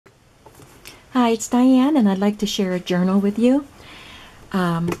Hi, it's Diane, and I'd like to share a journal with you.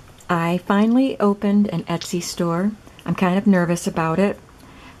 I finally opened an Etsy store. I'm kind of nervous about it.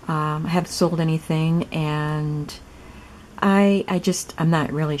 I haven't sold anything, and I'm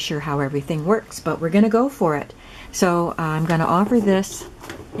not really sure how everything works, but we're going to go for it. So I'm going to offer this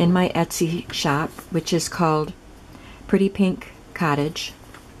in my Etsy shop, which is called Pretty Pink Cottage.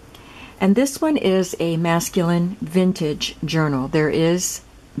 And this one is a masculine vintage journal. There is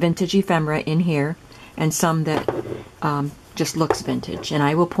vintage ephemera in here, and some that just looks vintage, and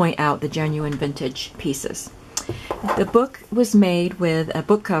I will point out the genuine vintage pieces. The book was made with a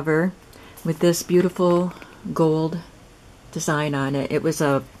book cover with this beautiful gold design on it. It was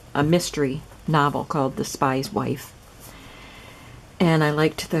a mystery novel called The Spy's Wife, and I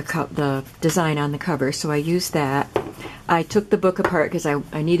liked the design on the cover, so I used that. I took the book apart because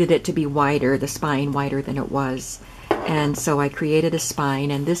I needed it to be wider, the spine wider than it was. And so I created a spine,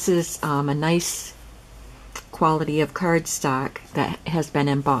 and this is a nice quality of cardstock that has been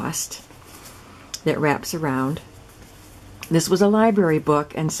embossed that wraps around. This was a library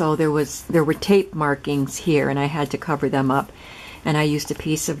book, and so there were tape markings here, and I had to cover them up. And I used a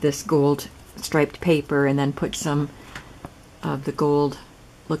piece of this gold striped paper and then put some of the gold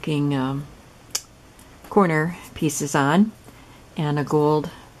looking corner pieces on, and a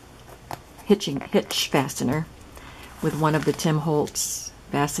gold hitch fastener with one of the Tim Holtz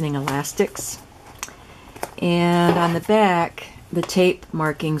fastening elastics. And on the back, the tape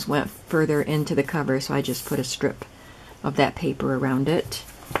markings went further into the cover, so I just put a strip of that paper around it.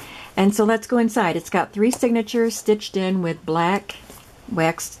 And so let's go inside. It's got 3 signatures stitched in with black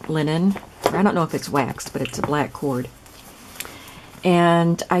waxed linen. I don't know if it's waxed, but it's a black cord.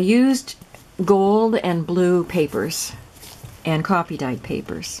 And I used gold and blue papers and coffee dyed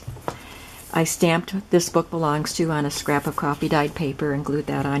papers. I stamped "This Book Belongs To" on a scrap of coffee dyed paper and glued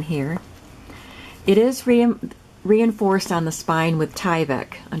that on here. It is reinforced on the spine with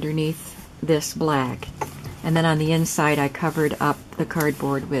Tyvek underneath this black, and then on the inside I covered up the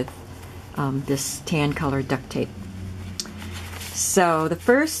cardboard with this tan colored duct tape. So the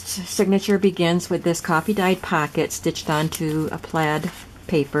first signature begins with this coffee dyed pocket stitched onto a plaid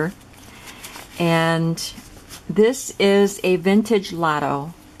paper, and this is a vintage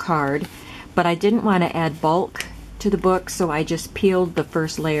lotto card. But I didn't want to add bulk to the book, so I just peeled the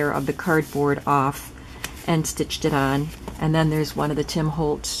first layer of the cardboard off and stitched it on. And then there's one of the Tim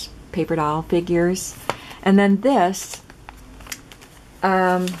Holtz paper doll figures. And then this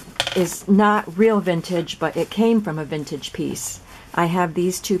is not real vintage, but it came from a vintage piece. I have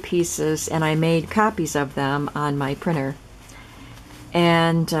these 2 pieces, and I made copies of them on my printer.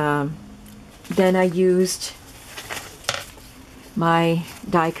 And then I used my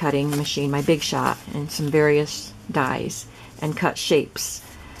die cutting machine, my Big Shot, and some various dies, and cut shapes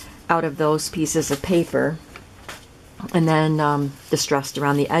out of those pieces of paper, and then distressed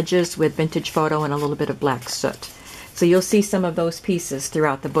around the edges with vintage photo and a little bit of black soot. So you'll see some of those pieces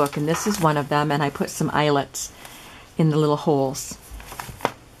throughout the book, and this is one of them, and I put some eyelets in the little holes.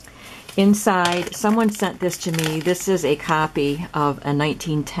 Inside, someone sent this to me. This is a copy of a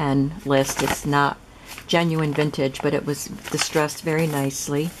 1910 list. It's not genuine vintage, but it was distressed very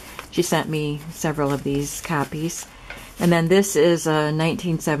nicely. She sent me several of these copies. And then this is a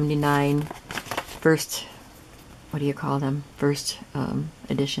 1979 first, what do you call them? First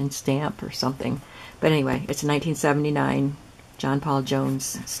edition stamp or something. But anyway, it's a 1979 John Paul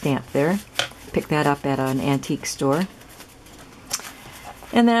Jones stamp there. Picked that up at an antique store.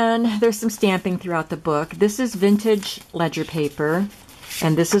 And then there's some stamping throughout the book. This is vintage ledger paper.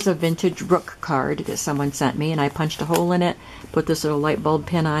 And this is a vintage rook card that someone sent me, and I punched a hole in it, put this little light bulb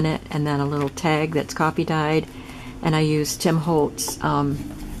pin on it, and then a little tag that's coffee dyed. And I used Tim Holtz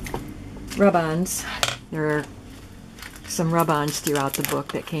rub-ons. There are some rub-ons throughout the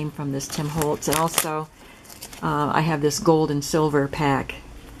book that came from this Tim Holtz. And also I have this gold and silver pack,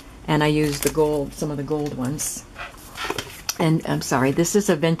 and I used the gold, some of the gold ones. And I'm sorry, this is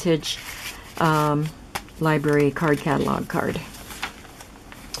a vintage library card catalog card.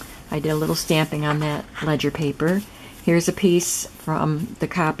 I did a little stamping on that ledger paper. Here's a piece from the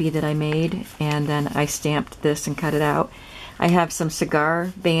copy that I made, and then I stamped this and cut it out. I have some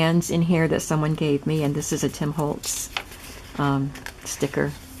cigar bands in here that someone gave me, and this is a Tim Holtz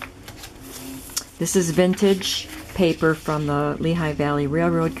sticker. This is vintage paper from the Lehigh Valley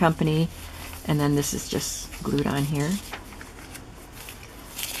Railroad Company, and then this is just glued on here.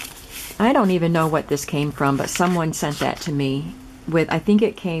 I don't even know what this came from, but someone sent that to me. I think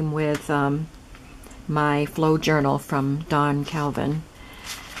it came with my flow journal from Dawn Calvin.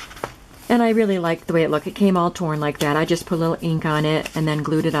 And I really liked the way it looked. It came all torn like that. I just put a little ink on it and then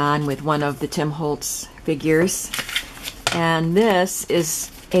glued it on with one of the Tim Holtz figures. And this is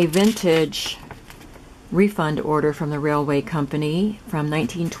a vintage refund order from the railway company from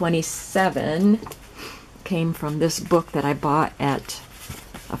 1927. Came from this book that I bought at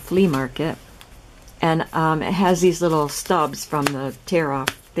a flea market. And it has these little stubs from the tear-off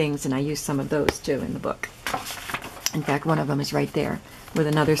things, and I used some of those too in the book. In fact, one of them is right there with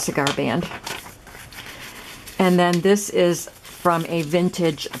another cigar band. And then this is from a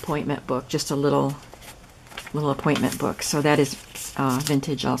vintage appointment book, just a little appointment book. So that is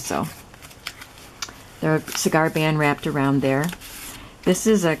vintage also. The cigar band wrapped around there. This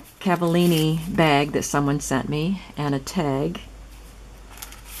is a Cavallini bag that someone sent me, and a tag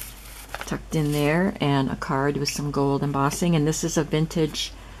tucked in there, and a card with some gold embossing. And this is a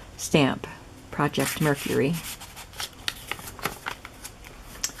vintage stamp, Project Mercury.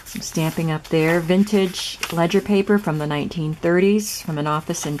 Some stamping up there. Vintage ledger paper from the 1930s from an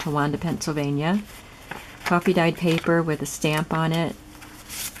office in Towanda, Pennsylvania. Coffee dyed paper with a stamp on it.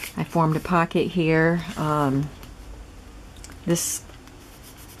 I formed a pocket here. This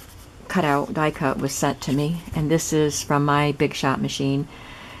cutout, die cut, was sent to me, and this is from my Big Shot machine.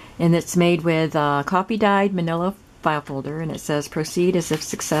 And it's made with coffee dyed manila file folder, and it says, "Proceed as if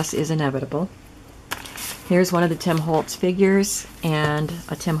success is inevitable." Here's one of the Tim Holtz figures and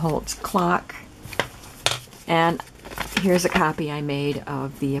a Tim Holtz clock. And here's a copy I made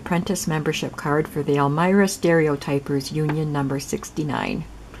of the apprentice membership card for the Elmira Stereotypers Union number 69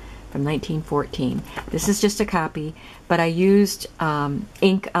 from 1914. This is just a copy, but I used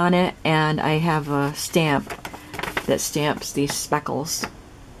ink on it, and I have a stamp that stamps these speckles.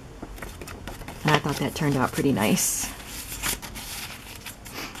 And I thought that turned out pretty nice.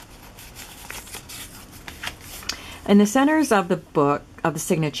 In the centers of the book, of the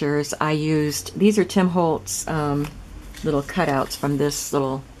signatures, I used, these are Tim Holtz little cutouts from this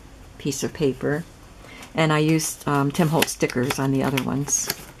little piece of paper. And I used Tim Holtz stickers on the other ones.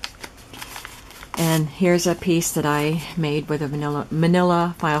 And here's a piece that I made with a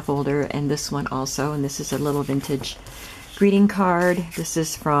manila file folder, and this one also. And this is a little vintage greeting card. This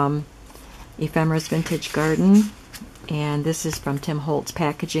is from Ephemera's Vintage Garden. And this is from Tim Holtz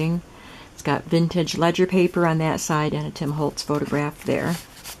Packaging. It's got vintage ledger paper on that side and a Tim Holtz photograph there.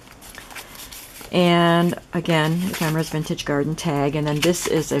 And again, Ephemera's Vintage Garden tag. And then this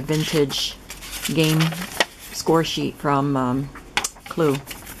is a vintage game score sheet from Clue,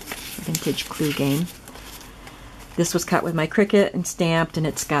 a vintage Clue game. This was cut with my Cricut and stamped, and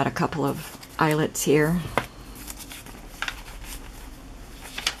it's got a couple of eyelets here.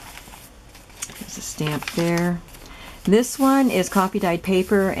 There's a stamp there. This one is coffee dyed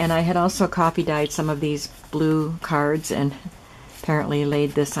paper, and I had also coffee dyed some of these blue cards and apparently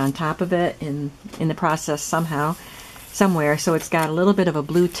laid this on top of it in the process somewhere, so it's got a little bit of a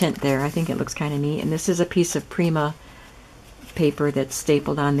blue tint there. I think it looks kind of neat. And this is a piece of Prima paper that's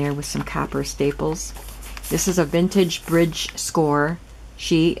stapled on there with some copper staples. This is a vintage bridge score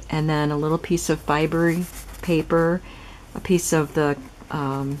sheet, and then a little piece of fiber paper, a piece of the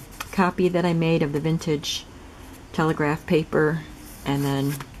copy that I made of the vintage telegraph paper, and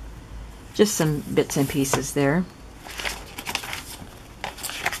then just some bits and pieces there.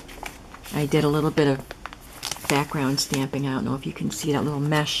 I did a little bit of background stamping. I don't know if you can see that little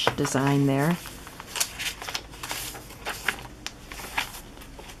mesh design there.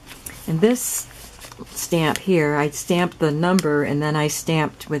 And this stamp here, I stamped the number, and then I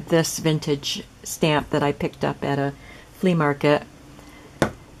stamped with this vintage stamp that I picked up at a flea market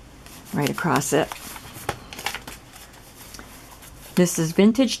right across it. This is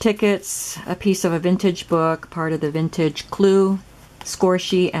vintage tickets, a piece of a vintage book, part of the vintage Clue score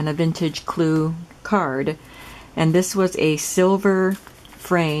sheet, and a vintage Clue card. And this was a silver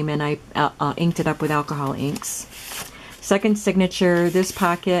frame, and I inked it up with alcohol inks. Second signature, this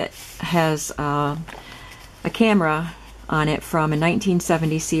pocket has a camera on it from a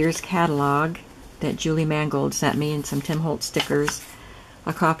 1970 Sears catalog that Julie Mangold sent me, and some Tim Holtz stickers,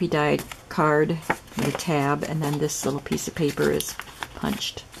 a coffee dyed card with a tab, and then this little piece of paper is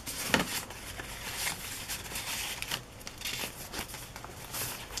punched.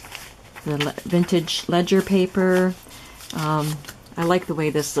 The vintage ledger paper. I like the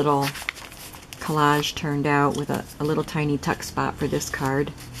way this little collage turned out with a little tiny tuck spot for this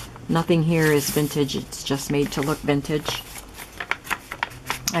card. Nothing here is vintage, it's just made to look vintage.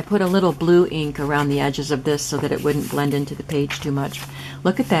 I put a little blue ink around the edges of this so that it wouldn't blend into the page too much.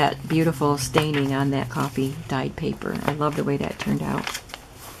 Look at that beautiful staining on that coffee dyed paper. I love the way that turned out.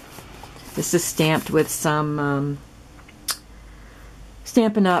 This is stamped with some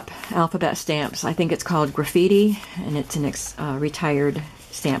Stampin' Up! Alphabet stamps. I think it's called Graffiti, and it's an retired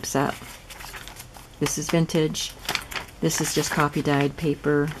stamp set. This is vintage. This is just copy dyed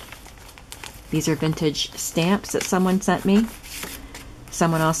paper. These are vintage stamps that someone sent me.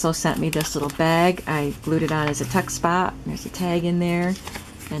 Someone also sent me this little bag. I glued it on as a tuck spot. There's a tag in there.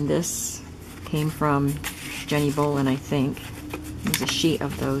 And this came from Jenny Bolin, I think. There's a sheet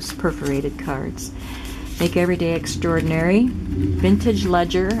of those perforated cards. Make Everyday Extraordinary. Vintage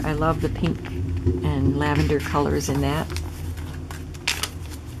Ledger. I love the pink and lavender colors in that.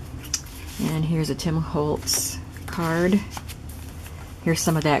 And here's a Tim Holtz card. Here's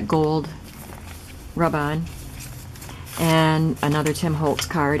some of that gold rub-on. And another Tim Holtz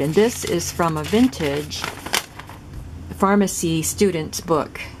card. And this is from a vintage pharmacy student's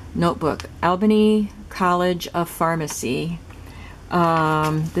book, notebook. Albany College of Pharmacy.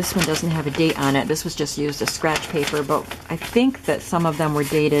 This one doesn't have a date on it. This was just used as scratch paper, but I think that some of them were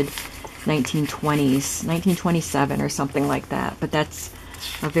dated 1920s, 1927 or something like that. But that's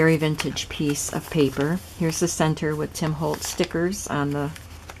a very vintage piece of paper. Here's the center with Tim Holtz stickers on the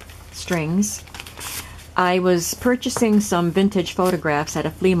strings. I was purchasing some vintage photographs at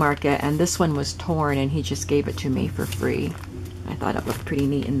a flea market, and this one was torn, and he just gave it to me for free. I thought it looked pretty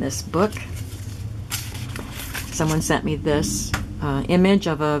neat in this book. Someone sent me this image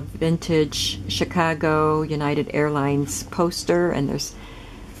of a vintage Chicago United Airlines poster, and there's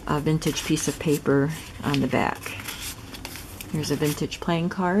a vintage piece of paper on the back. Here's a vintage playing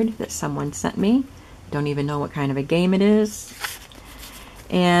card that someone sent me. Don't even know what kind of a game it is.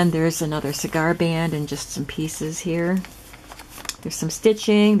 And there's another cigar band and just some pieces here. There's some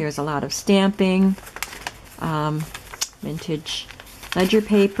stitching. There's a lot of stamping. Vintage ledger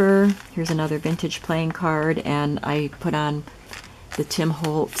paper. Here's another vintage playing card. And I put on the Tim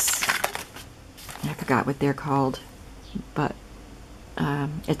Holtz. I forgot what they're called. But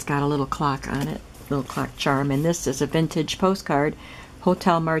it's got a little clock on it. Little clock charm. And this is a vintage postcard.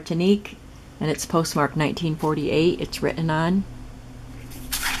 Hotel Martinique. And it's postmarked 1948. It's written on.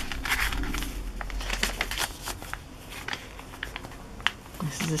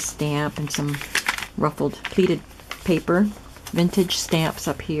 This is a stamp and some ruffled pleated paper. Vintage stamps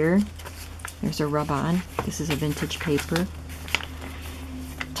up here. There's a rub-on. This is a vintage paper.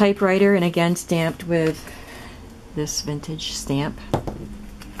 Typewriter, and again stamped with this vintage stamp.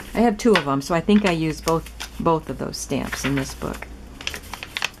 I have two of them, so I think I used both of those stamps in this book.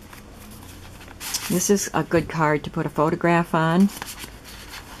 This is a good card to put a photograph on.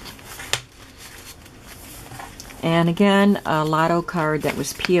 And again, a lotto card that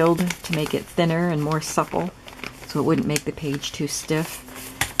was peeled to make it thinner and more supple, so it wouldn't make the page too stiff.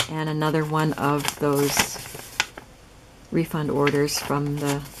 And another one of those refund orders from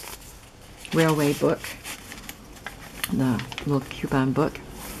the railway book, the little coupon book.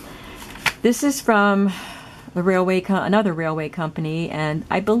 This is from the another railway company, and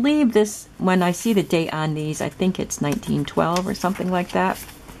I believe this, when I see the date on these, I think it's 1912 or something like that.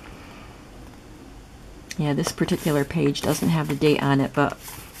 Yeah, this particular page doesn't have the date on it, but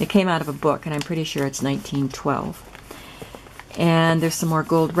it came out of a book, and I'm pretty sure it's 1912. And there's some more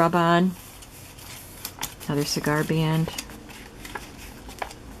gold rub-on. Another cigar band.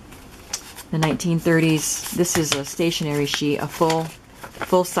 The 1930s. This is a stationery sheet, a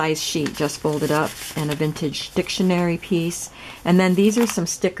full-size sheet, just folded up, and a vintage dictionary piece. And then these are some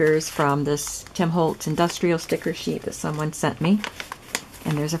stickers from this Tim Holtz industrial sticker sheet that someone sent me.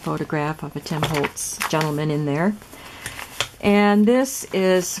 And there's a photograph of a Tim Holtz gentleman in there. And this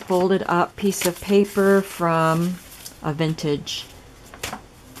is folded up piece of paper from a vintage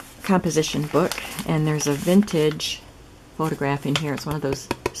composition book. And there's a vintage photograph in here. It's one of those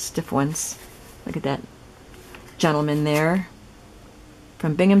stiff ones. Look at that gentleman there.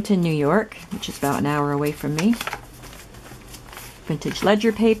 From Binghamton, New York, which is about an hour away from me. Vintage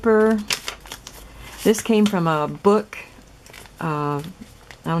ledger paper. This came from a book.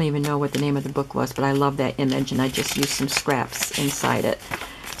 I don't even know what the name of the book was, but I love that image, and I just used some scraps inside it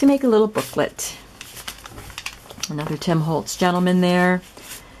to make a little booklet. Another Tim Holtz gentleman there,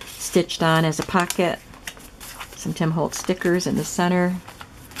 stitched on as a pocket. Some Tim Holtz stickers in the center.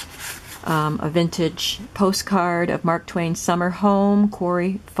 A vintage postcard of Mark Twain's summer home,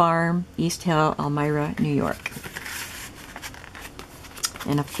 Quarry Farm, East Hill, Elmira, New York.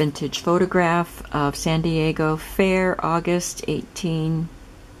 And a vintage photograph of San Diego Fair, August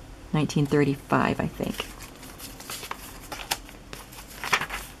 1935, I think.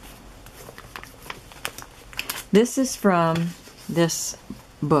 This is from this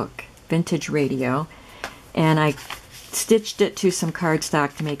book, Vintage Radio, and I stitched it to some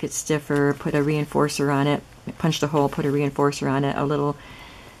cardstock to make it stiffer, put a reinforcer on it, I punched a hole, put a reinforcer on it, a little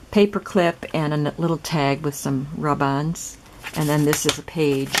paper clip, and a little tag with some rub-ons. And then this is a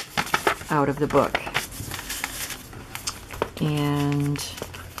page out of the book. And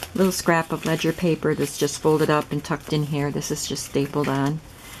a little scrap of ledger paper that's just folded up and tucked in here. This is just stapled on.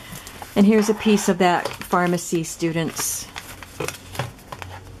 And here's a piece of that pharmacy student's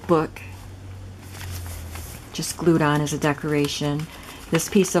book, just glued on as a decoration. This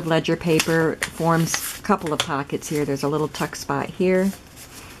piece of ledger paper forms a couple of pockets here. There's a little tuck spot here.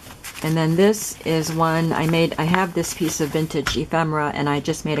 And then this is one I made. I have this piece of vintage ephemera, and I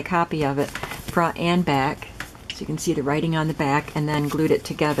just made a copy of it, front and back. So you can see the writing on the back, and then glued it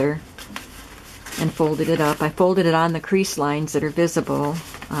together and folded it up. I folded it on the crease lines that are visible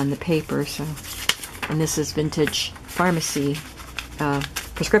on the paper. So, and this is vintage pharmacy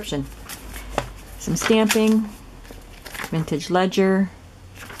prescription. Some stamping, vintage ledger.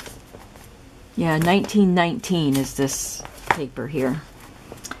 Yeah, 1919 is this paper here.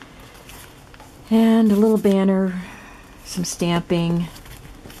 And a little banner, some stamping,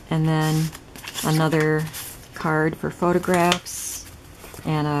 and then another card for photographs,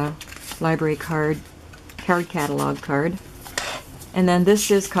 and a library card catalog card. And then this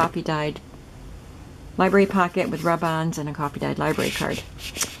is copy dyed library pocket with rub-ons and a copy dyed library card.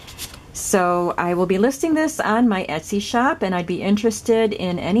 So I will be listing this on my Etsy shop, and I'd be interested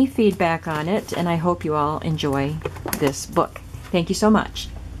in any feedback on it, and I hope you all enjoy this book. Thank you so much.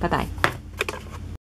 Bye-bye.